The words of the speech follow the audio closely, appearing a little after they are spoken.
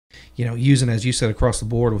using, as you said, across the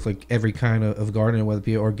board with like every kind of gardening, whether it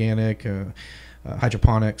be organic,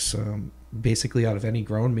 hydroponics, basically out of any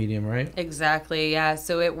grown medium, right? Exactly, yeah.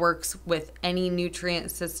 So it works with any nutrient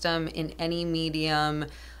system in any medium,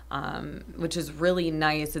 which is really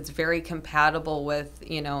nice. It's very compatible with,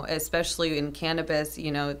 especially in cannabis,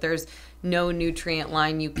 there's no nutrient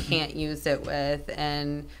line you can't use it with,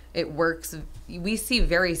 and it works. We see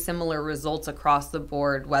very similar results across the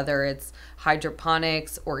board, whether it's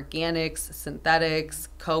hydroponics, organics, synthetics,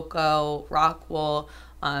 cocoa, rock wool.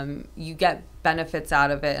 You get benefits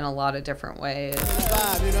out of it in a lot of different ways.